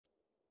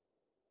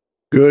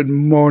Good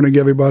morning,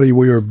 everybody.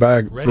 We are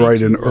back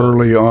bright and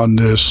early on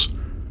this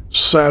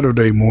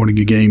Saturday morning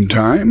game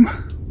time.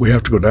 We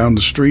have to go down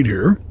the street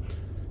here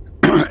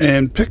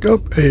and pick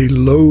up a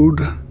load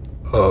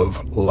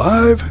of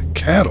live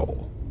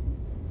cattle.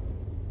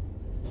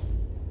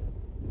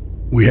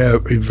 We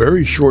have a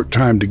very short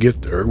time to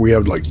get there. We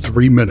have like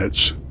 3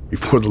 minutes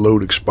before the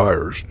load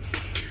expires.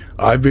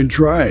 I've been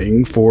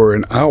trying for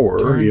an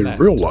hour in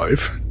real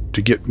life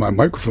to get my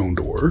microphone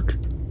to work.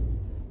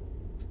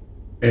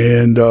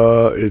 And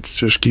it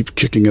just keeps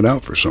kicking it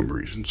out for some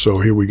reason. So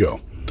here we go.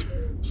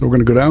 So we're going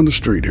to go down the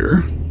street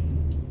here.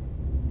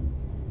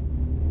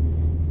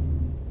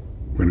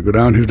 We're going to go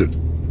down here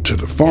to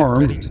the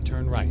farm,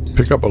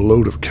 pick up a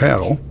load of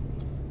cattle.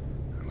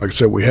 Like I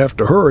said, we have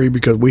to hurry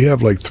because we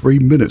have like 3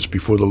 minutes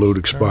before the load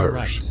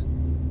expires.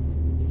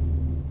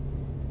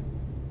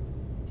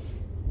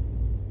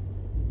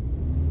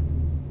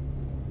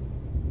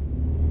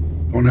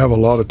 Don't have a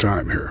lot of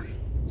time here.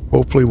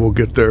 Hopefully we'll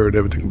get there and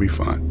everything will be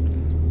fine.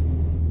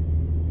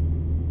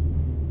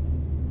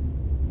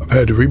 I've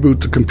had to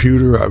reboot the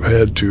computer. I've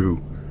had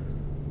to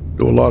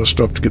do a lot of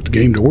stuff to get the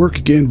game to work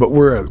again, but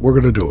we're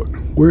going to do it.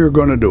 We're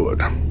going to do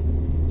it.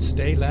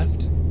 Stay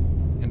left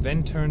and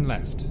then turn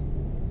left.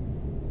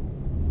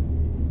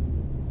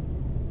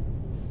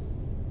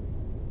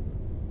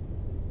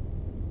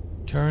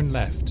 Turn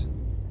left.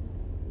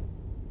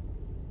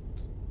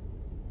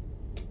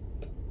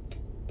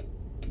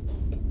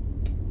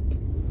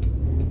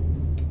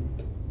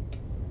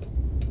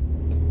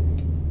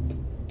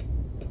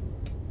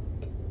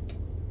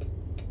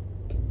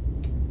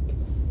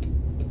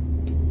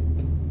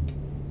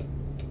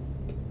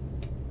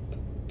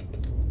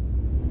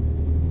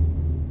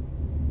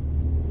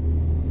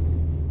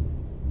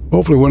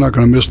 Hopefully we're not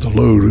going to miss the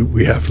load.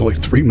 We have like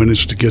 3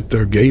 minutes to get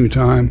there game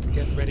time.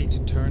 Get ready to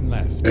turn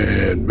left.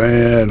 And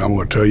man, I'm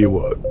going to tell you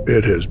what,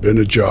 it has been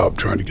a job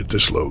trying to get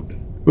this load.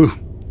 Ooh,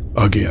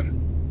 again.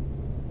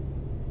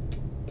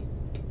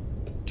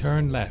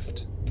 Turn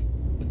left.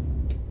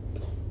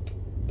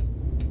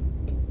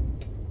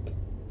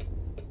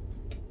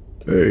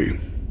 Hey.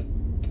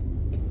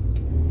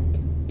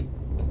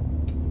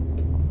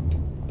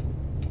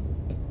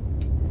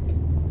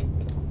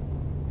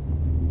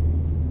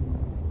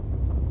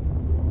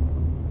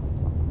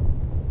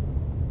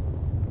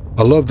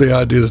 I love the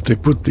idea that they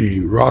put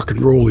the rock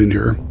and roll in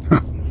here.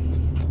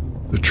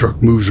 The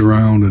truck moves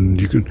around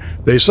and you can,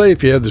 they say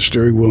if you have the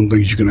steering wheel and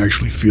things, you can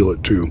actually feel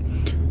it too.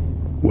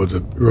 Where the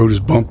road is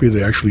bumpy,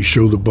 they actually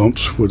show the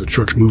bumps where the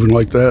truck's moving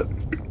like that.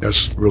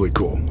 That's really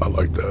cool. I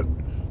like that.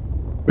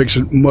 Makes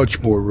it much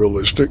more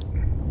realistic.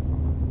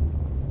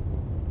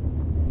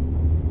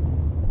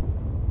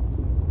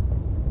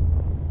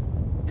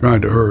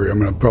 Trying to hurry. I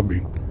mean, I'll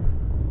probably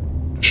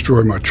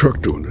destroy my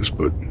truck doing this,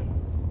 but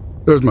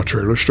there's my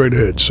trailer straight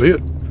ahead. See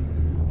it?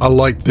 I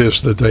like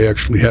this, that they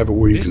actually have it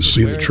where you can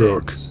see the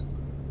truck.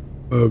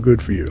 Oh,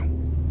 good for you.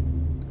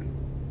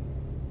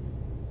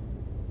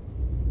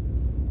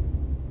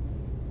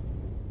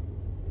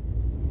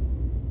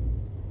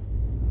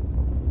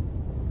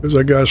 There's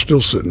that guy still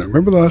sitting there.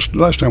 Remember the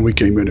last time we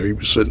came in here, he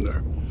was sitting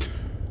there.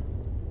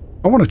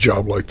 I want a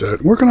job like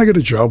that. Where can I get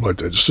a job like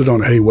that? Just sit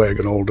on a hay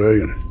wagon all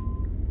day and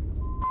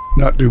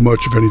not do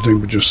much of anything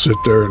but just sit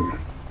there and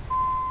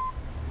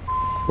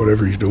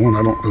whatever he's doing.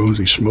 I don't know. Is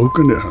he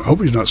smoking? I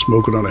hope he's not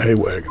smoking on a hay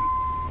wagon.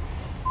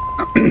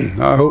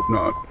 I hope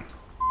not.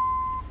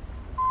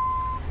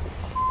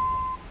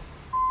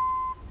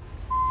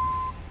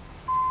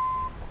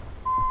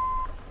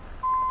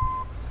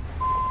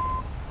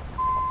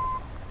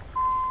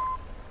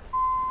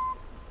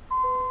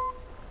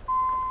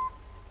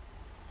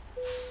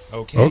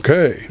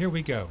 Okay. Here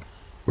we go.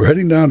 We're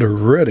heading down to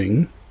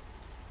Redding.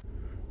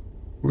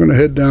 We're going to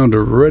head down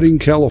to Redding,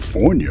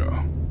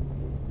 California.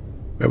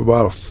 We have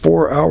about a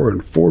 4-hour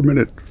and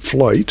 4-minute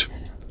flight.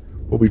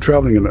 We'll be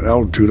traveling at an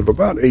altitude of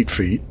about 8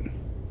 feet.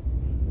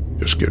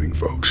 Just kidding,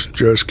 folks.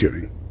 Just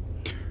kidding.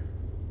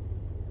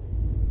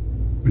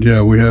 But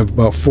yeah, we have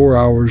about 4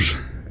 hours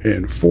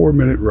and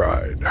 4-minute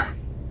ride.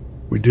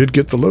 We did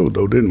get the load,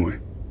 though, didn't we?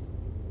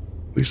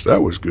 At least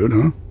that was good,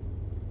 huh?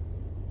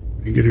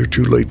 Didn't get here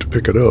too late to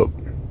pick it up.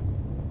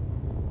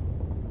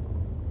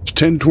 It's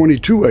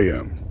 10:22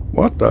 a.m.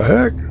 What the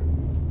heck?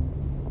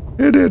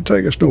 It didn't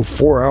take us no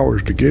 4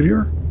 hours to get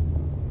here.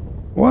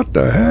 What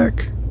the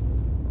heck?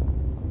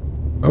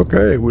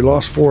 Okay, we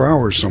lost 4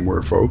 hours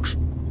somewhere, folks.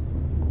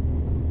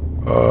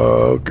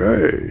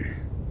 Okay.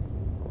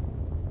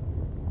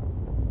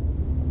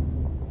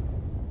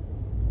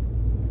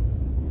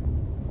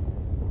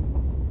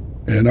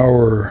 And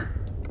our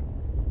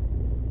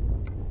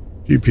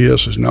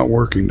GPS is not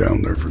working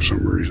down there for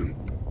some reason.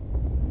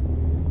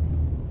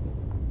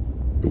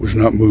 It was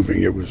not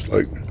moving. It was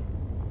like,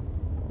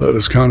 let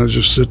us kind of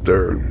just sit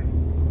there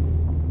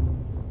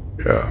and,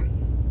 yeah.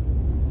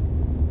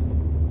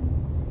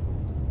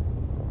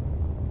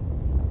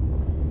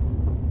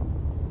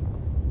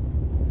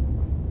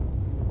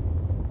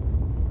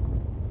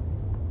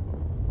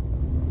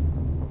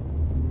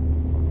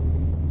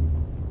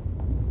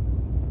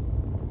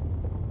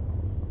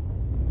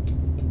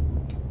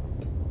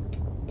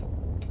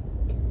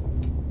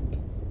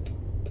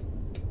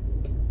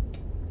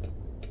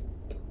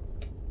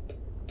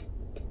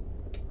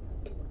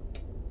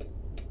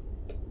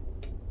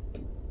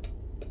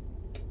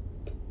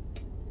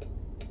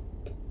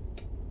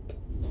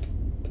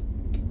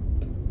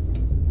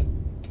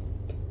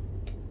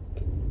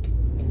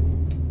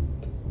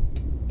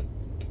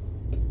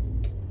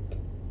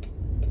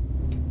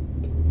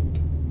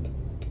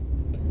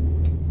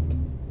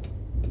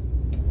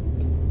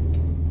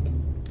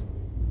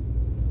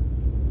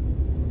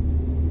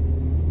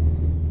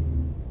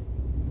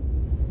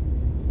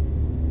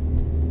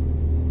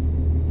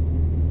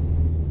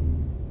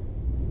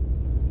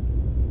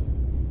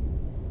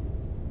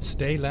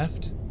 Stay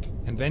left,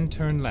 and then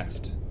turn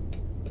left.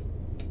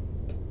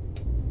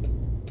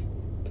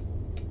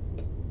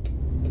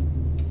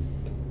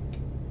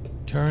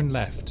 Turn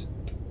left.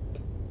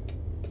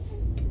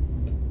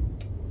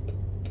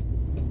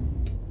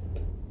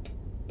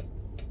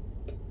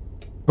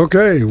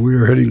 Okay, we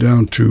are heading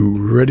down to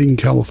Redding,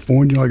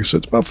 California. Like I said,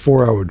 it's about a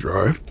 4-hour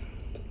drive.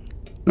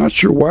 Not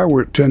sure why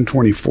we're at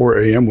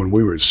 10:24 a.m. when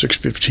we were at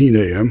 6:15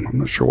 a.m. I'm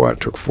not sure why it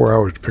took 4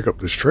 hours to pick up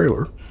this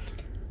trailer.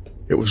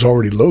 It was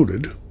already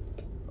loaded,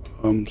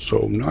 so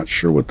I'm not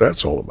sure what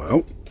that's all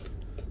about.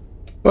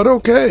 But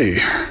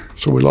okay,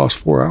 so we lost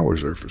 4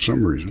 hours there for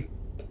some reason.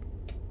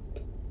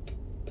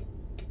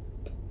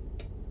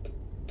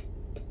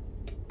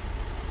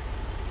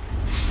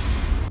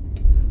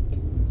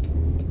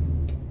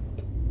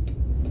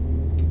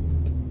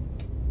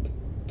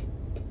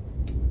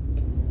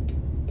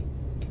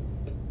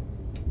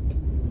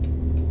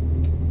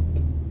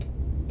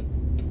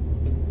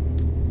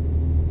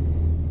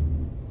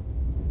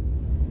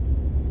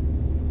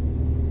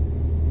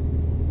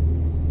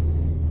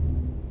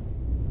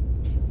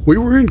 We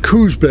were in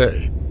Coos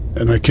Bay,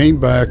 and I came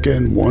back,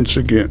 and once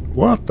again,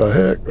 what the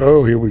heck?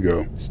 Oh, here we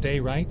go. Stay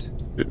right.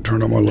 Didn't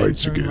turn on my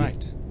lights turn again.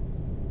 Right.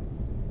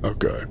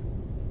 Okay.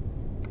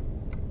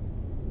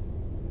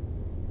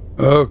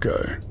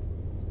 Okay.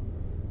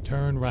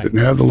 Turn right. Didn't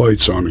have the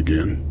lights on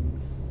again.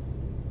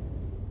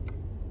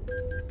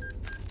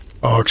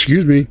 Oh,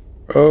 excuse me.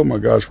 Oh my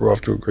gosh, we're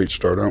off to a great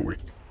start, aren't we?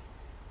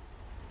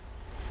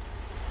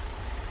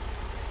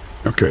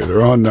 Okay,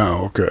 they're on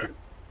now. Okay.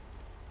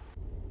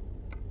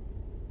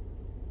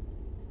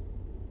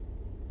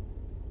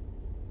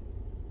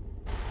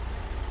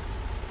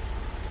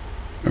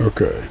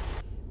 Okay.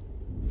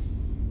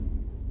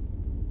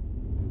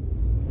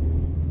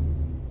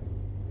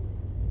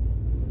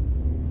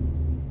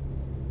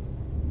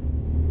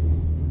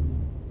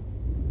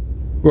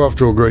 We're off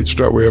to a great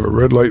start. We have a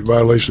red light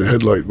violation, a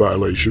headlight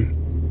violation.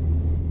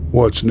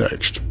 What's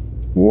next?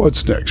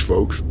 What's next,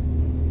 folks?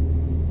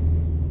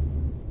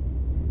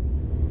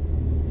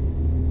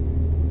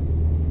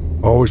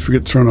 I always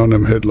forget to turn on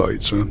them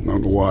headlights. I don't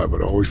know why,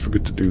 but I always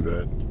forget to do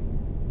that.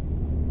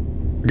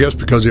 I guess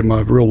because in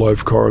my real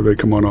life car, they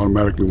come on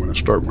automatically when I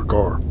start my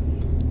car.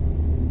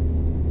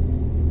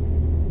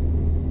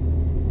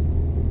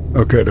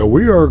 Okay, now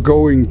we are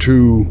going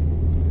to,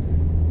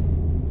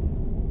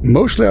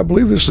 mostly I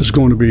believe this is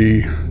going to be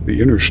the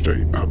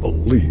interstate, I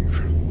believe.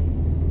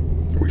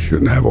 We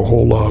shouldn't have a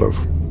whole lot of,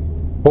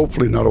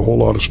 hopefully not a whole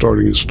lot of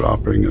starting and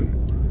stopping, and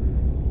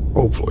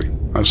hopefully.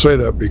 I say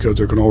that because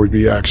there can always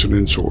be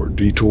accidents or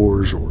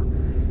detours or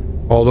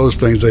all those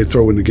things they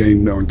throw in the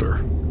game, aren't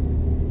there?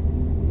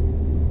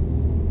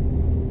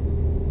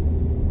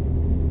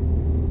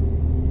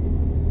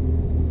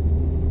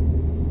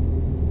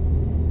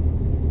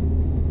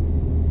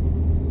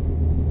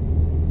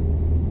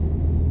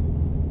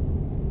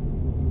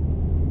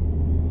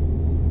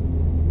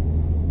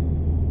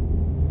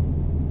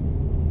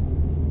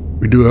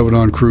 We do have it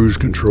on cruise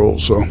control,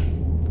 so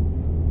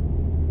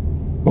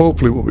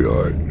hopefully we'll be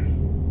all right.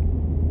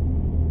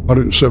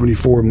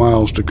 174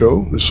 miles to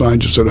go. The sign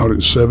just said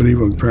 170,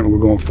 but apparently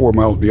we're going 4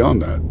 miles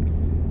beyond that.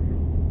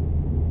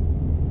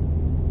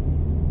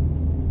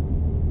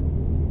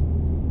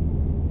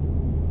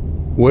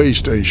 Way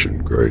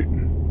station, great.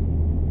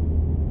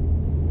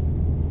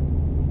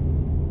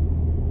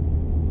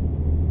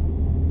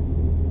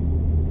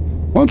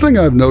 One thing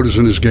I've noticed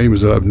in this game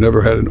is that I've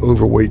never had an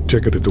overweight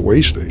ticket at the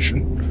way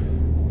station.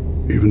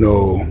 Even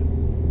though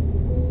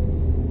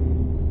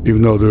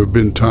there have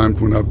been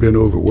times when I've been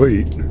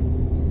overweight.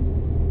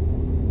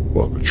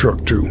 Well, the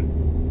truck too.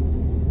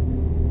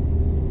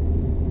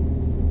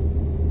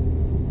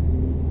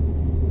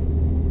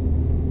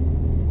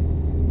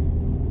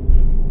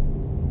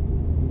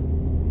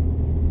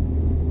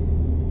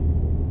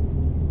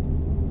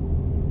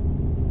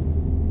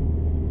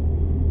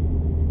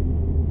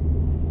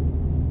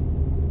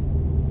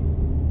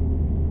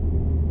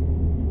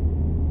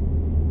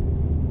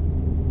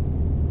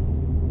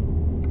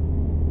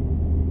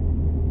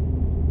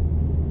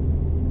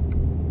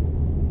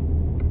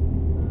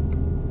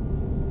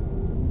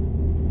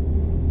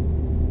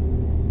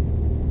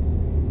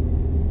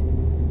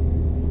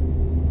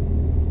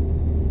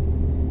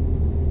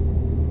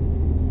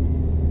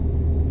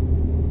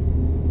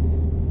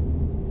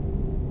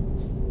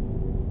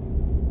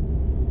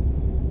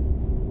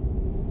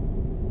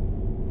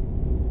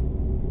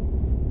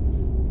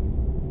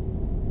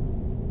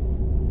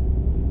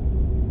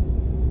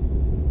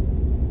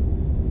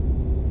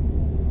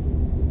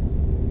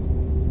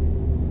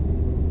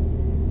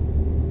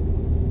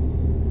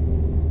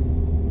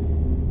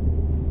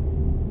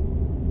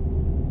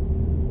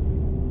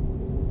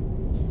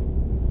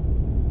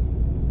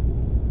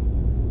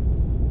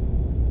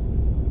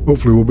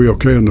 Hopefully we'll be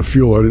okay on the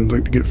fuel. I didn't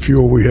think to get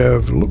fuel. We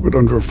have a little bit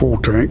under a full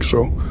tank,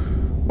 so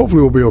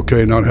hopefully we'll be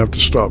okay, not have to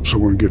stop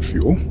somewhere and get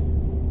fuel.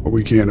 Or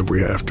we can if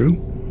we have to.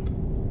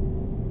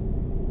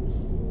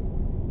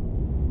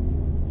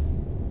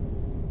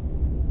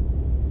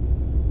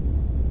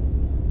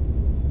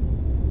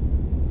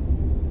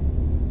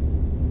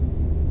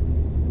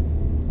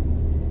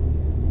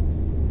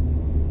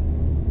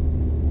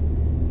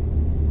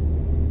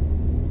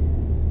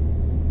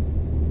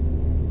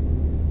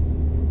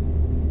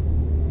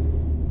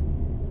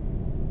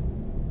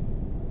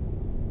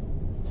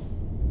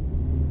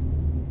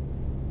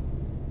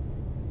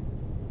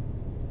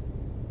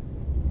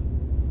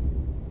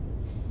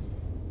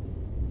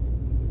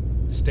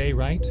 stay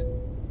right,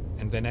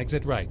 and then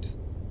exit right.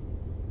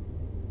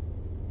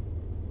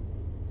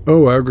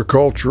 Oh,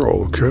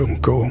 agricultural. Okay,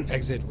 cool.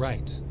 Exit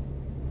right.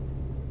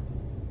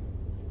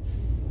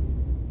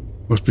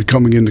 Must be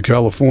coming into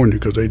California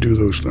because they do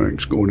those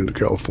things, going into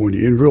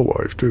California in real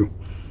life, too.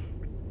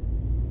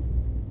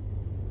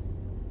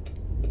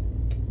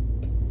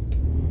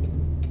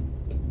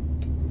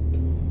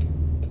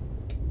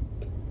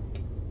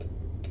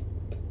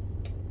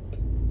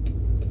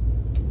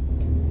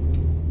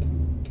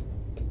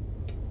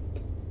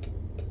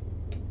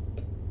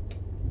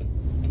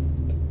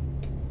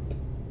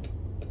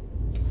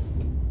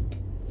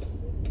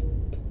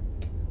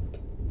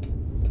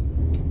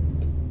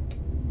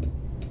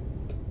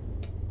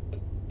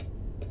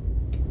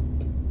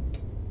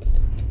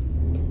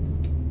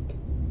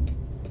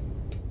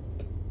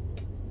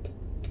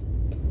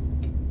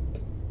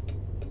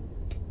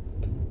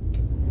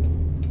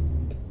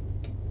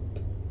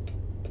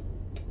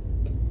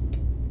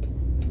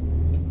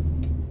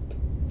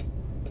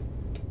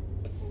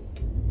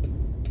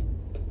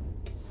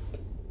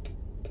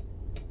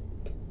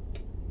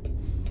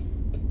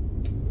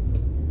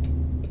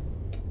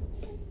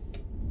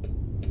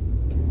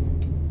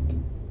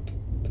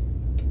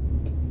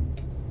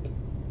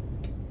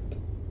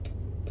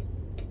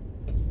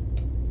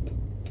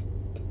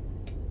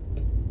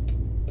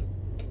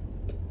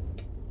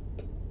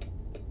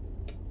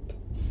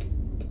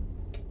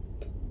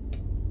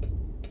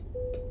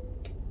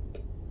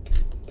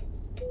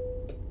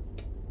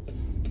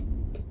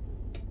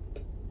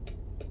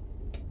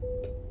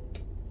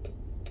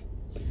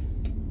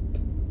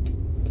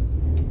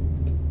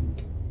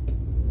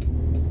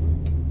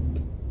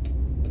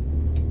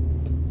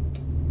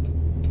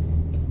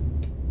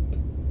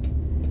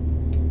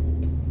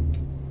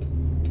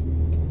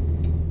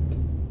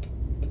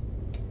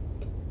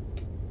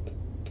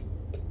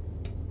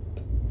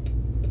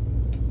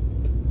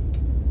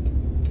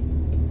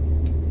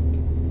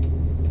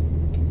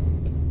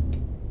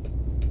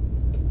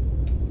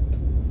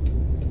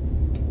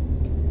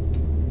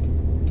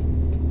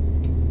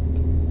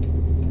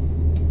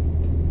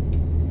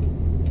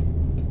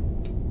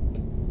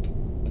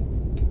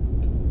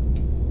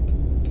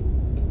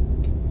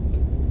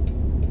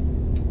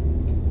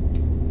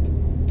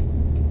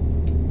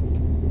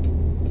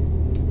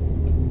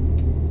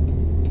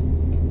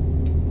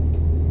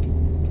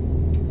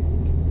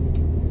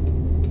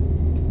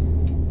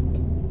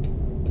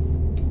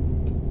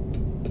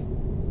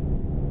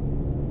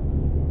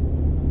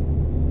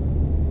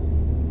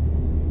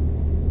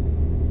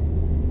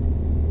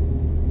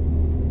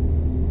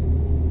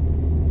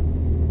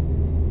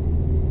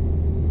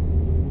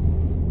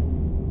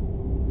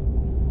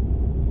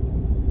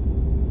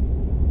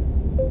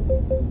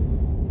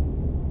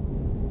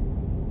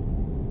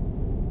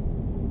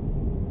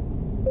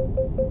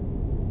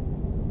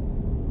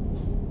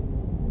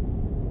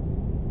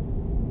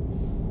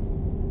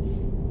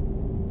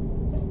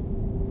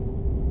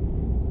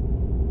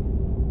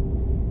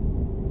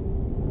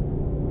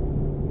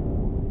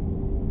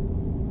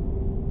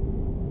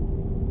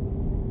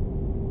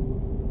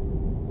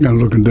 I'm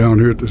looking down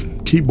here at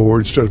the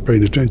keyboard instead of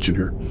paying attention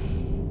here.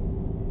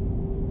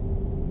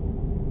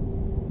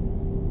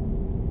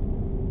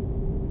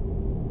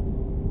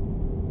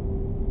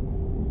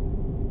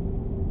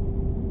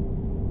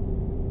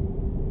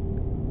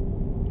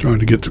 Trying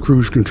to get the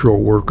cruise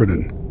control working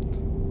and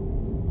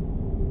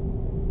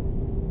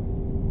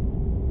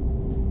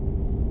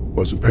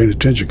wasn't paying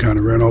attention, kind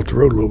of ran off the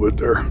road a little bit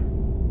there.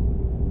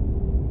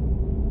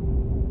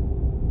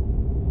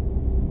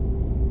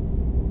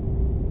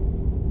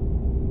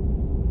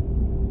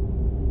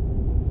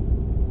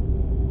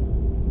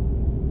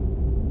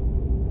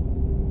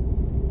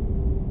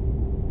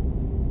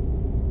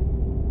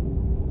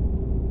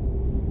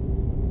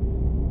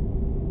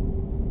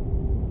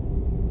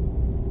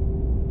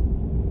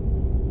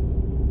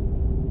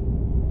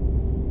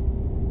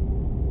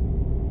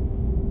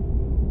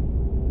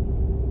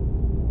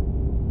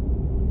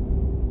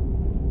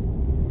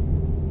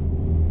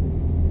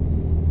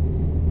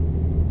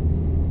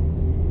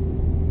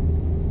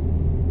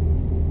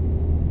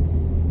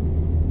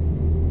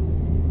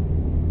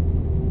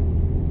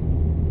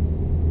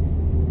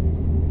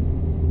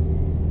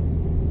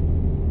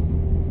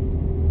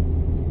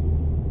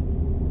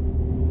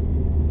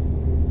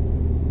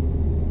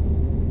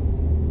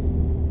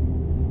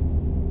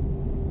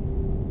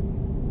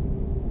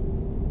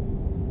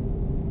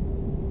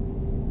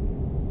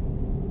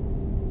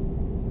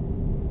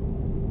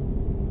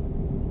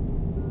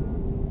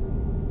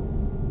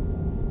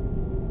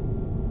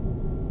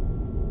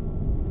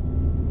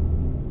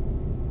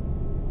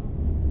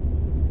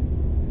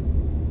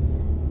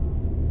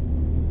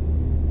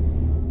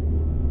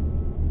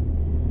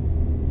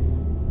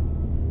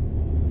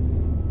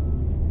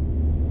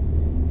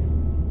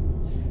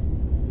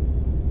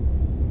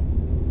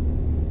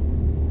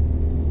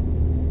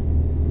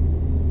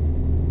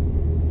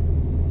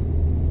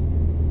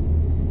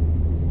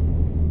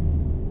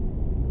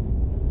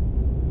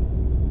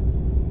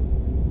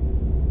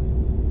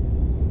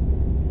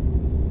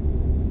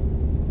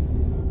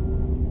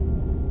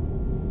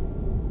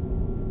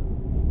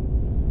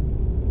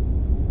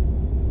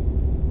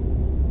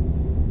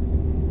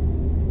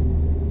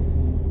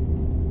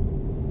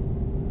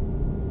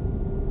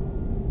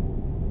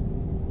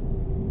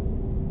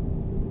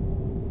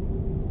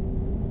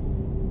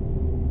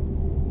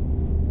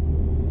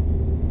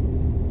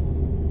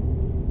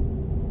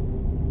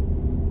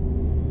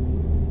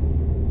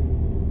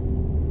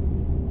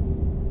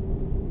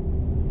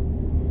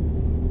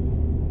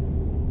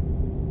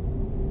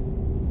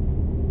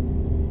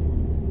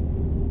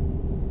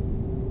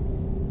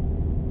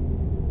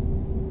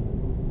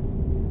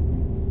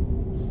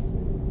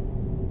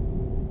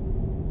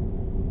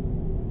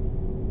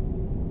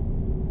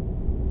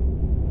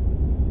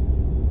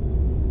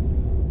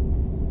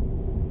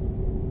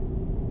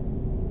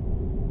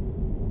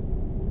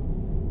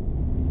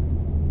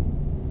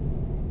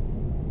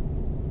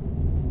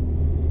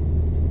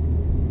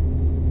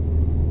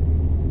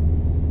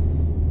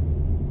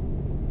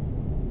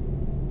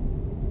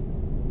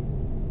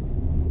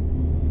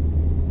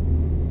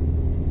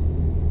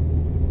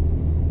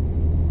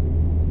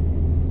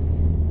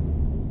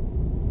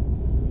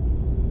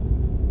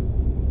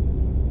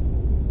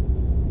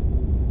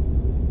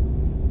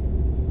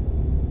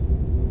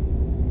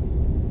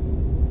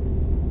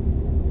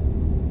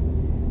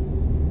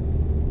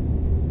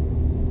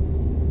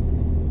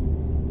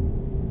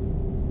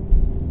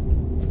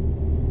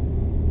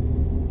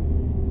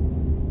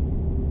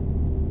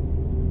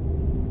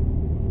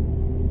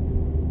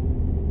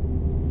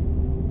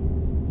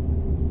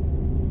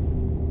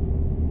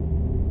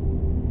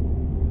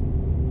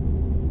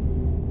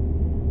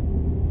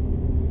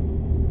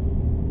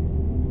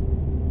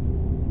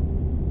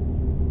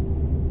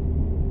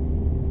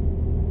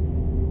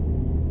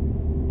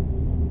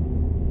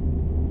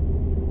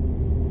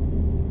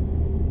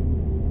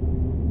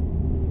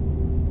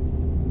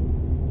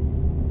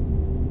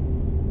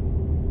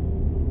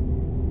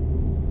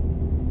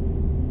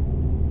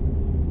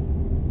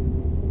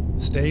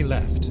 Stay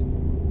left.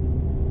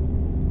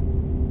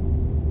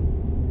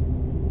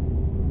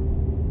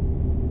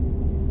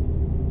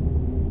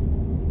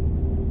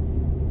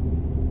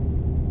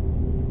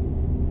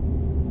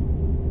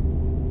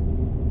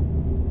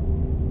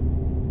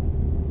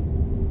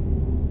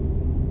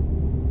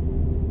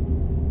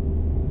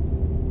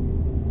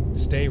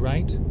 Stay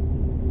right,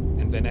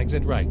 and then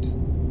exit right.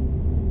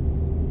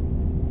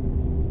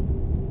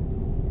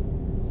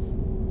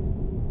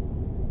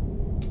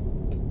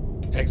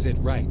 Exit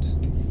right.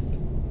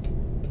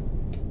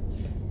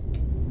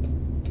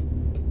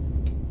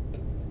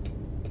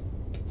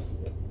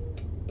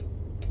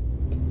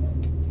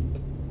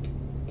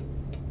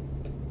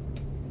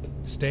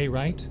 Stay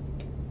right,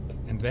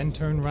 and then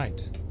turn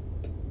right.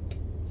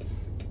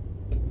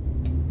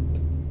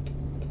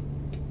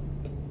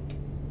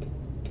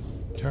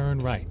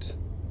 Turn right.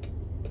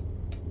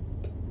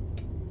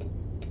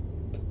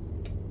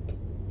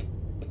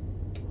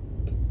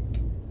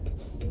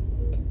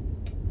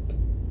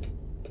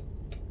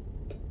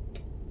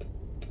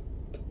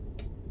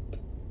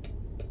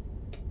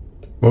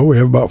 Well, we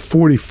have about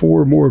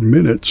 44 more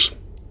minutes.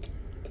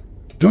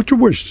 Don't you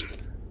wish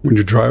when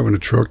you're driving a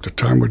truck the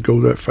time would go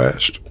that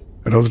fast?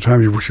 At other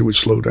times you wish it would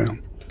slow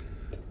down.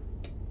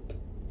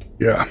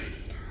 Yeah,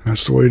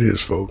 that's the way it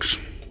is, folks.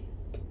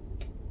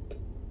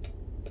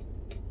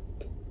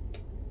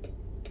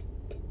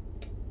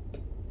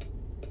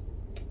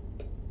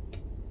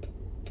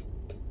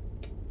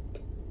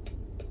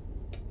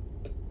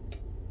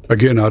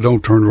 Again, I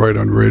don't turn right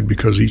on red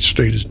because each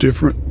state is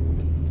different.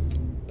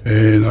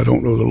 And I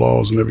don't know the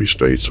laws in every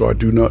state, so I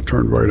do not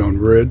turn right on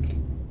red.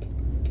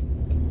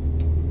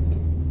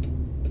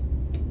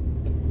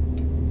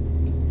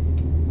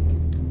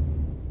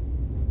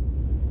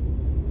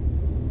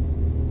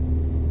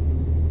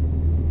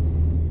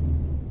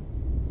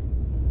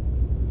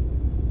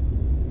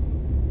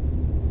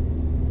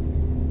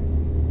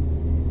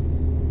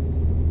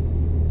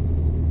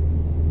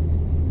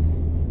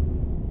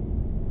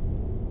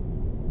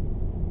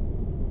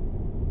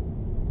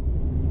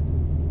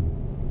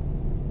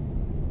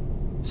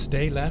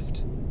 Stay left,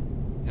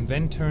 and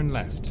then turn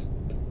left.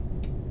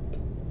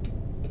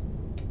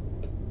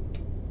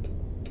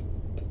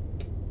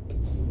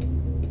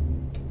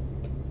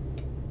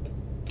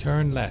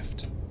 Turn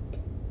left.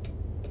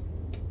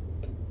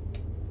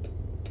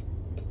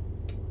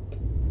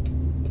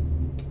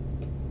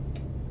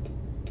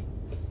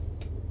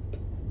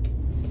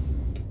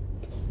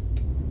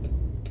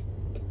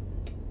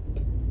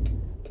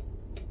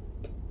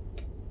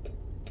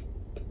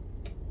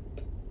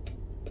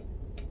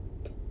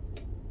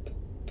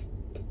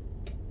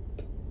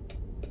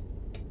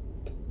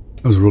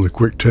 That was a really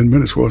quick 10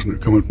 minutes, wasn't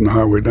it, coming from the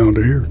highway down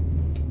to here?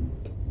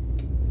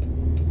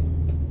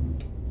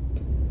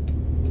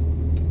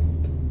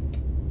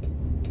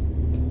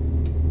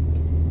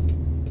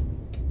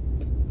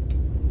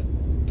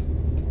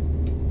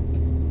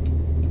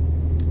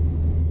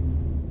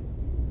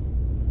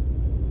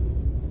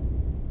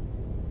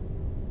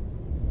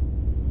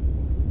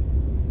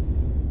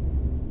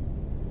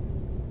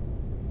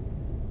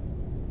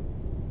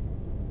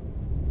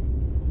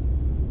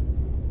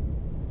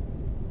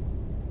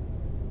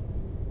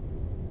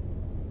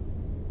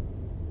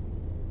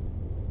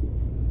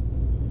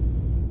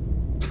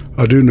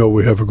 I do know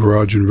we have a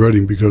garage in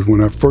Reading because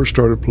when I first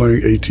started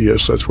playing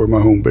ATS, that's where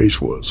my home base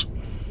was.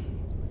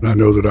 And I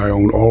know that I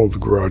own all of the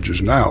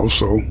garages now,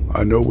 so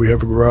I know we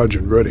have a garage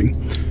in Reading.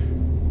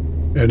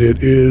 And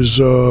it is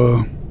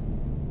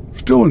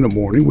still in the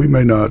morning. We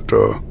may not...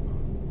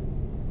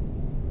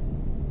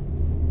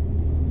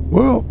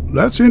 Well,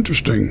 that's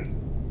interesting.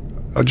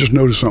 I just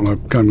noticed something.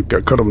 I kind of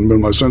got cut off in the middle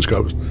of my sentence. I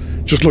was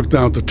just looked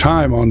down at the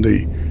time on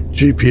the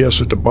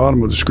GPS at the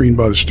bottom of the screen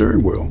by the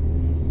steering wheel.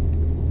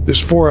 This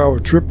 4-hour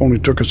trip only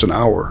took us an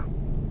hour.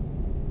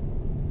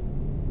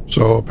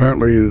 So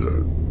apparently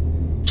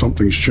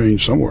something's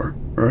changed somewhere,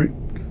 right?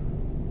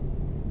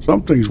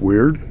 Something's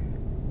weird.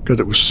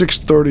 Because it was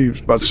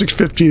 6:30, about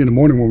 6:15 in the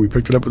morning when we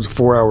picked it up. It was a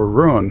 4-hour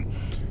run.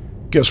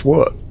 Guess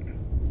what?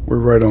 We're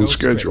right on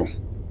schedule.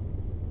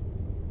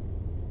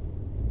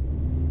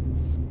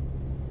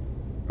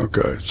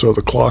 Okay, so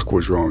the clock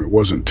was wrong. It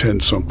wasn't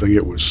 10-something,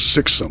 it was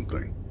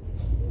 6-something.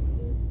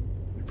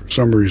 For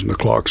some reason the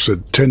clock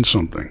said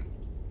 10-something.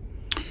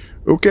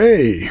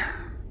 Okay,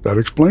 that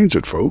explains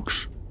it,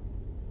 folks.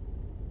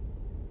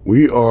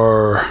 We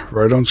are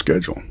right on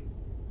schedule.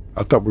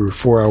 I thought we were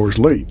 4 hours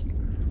late,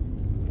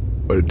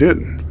 but it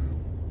didn't.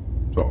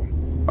 So,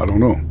 I don't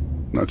know.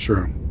 Not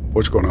sure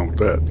what's going on with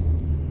that.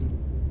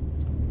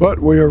 But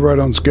we are right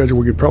on schedule.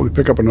 We could probably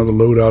pick up another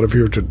load out of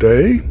here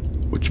today,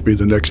 which would be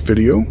the next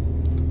video.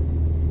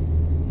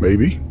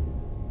 Maybe.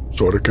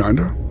 Sorta,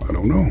 kinda. I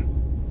don't know.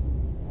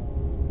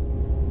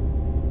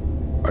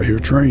 I hear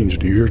trains.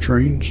 Do you hear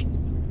trains?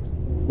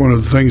 One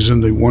of the things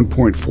in the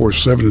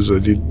 1.47 is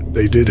that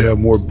they did have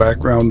more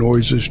background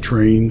noises,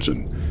 trains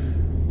and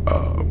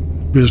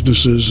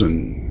businesses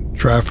and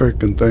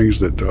traffic and things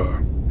that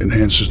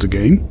enhances the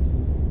game.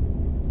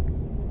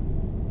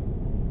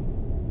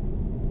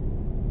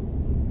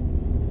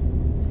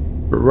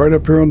 But right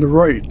up here on the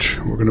right,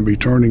 we're going to be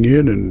turning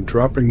in and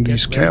dropping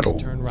these Get ready cattle.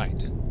 to turn right.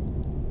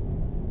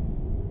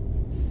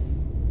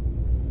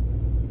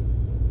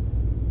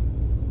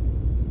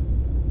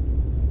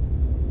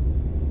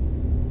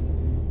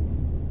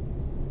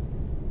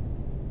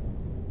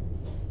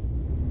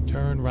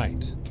 Turn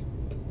right.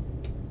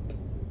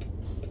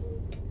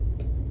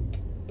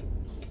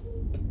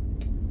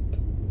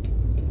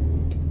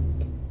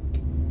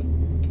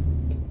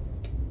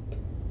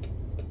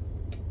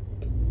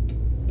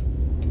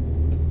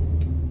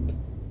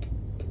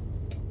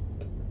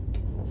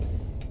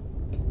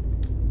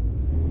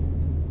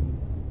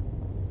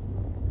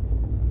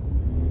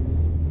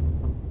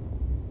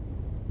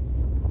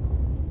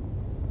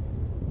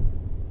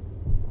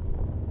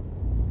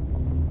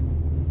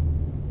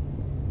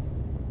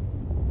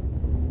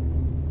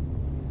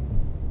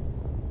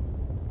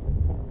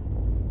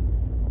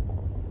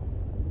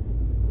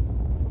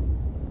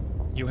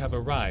 You have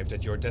arrived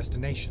at your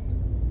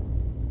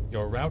destination.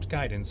 Your route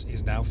guidance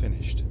is now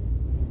finished.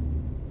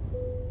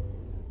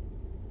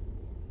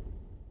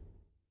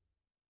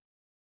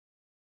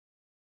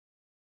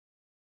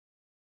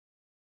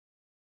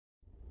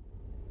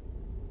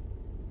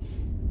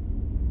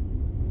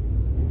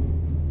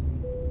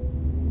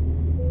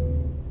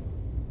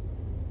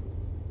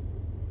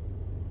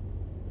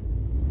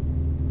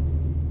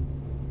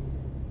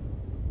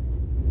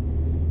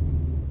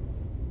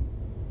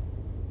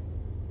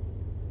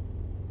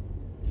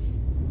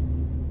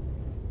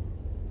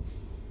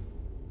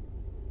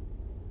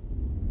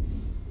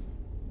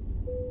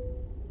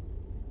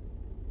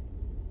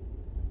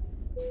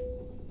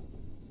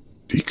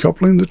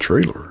 Decoupling the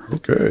trailer.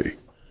 Okay.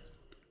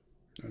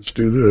 Let's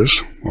do this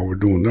while we're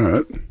doing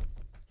that.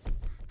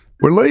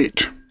 We're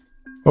late.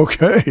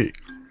 Okay.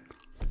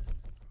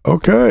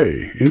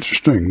 Okay.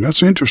 Interesting.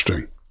 That's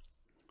interesting.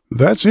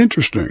 That's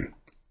interesting.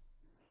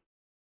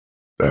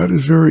 That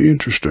is very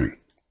interesting.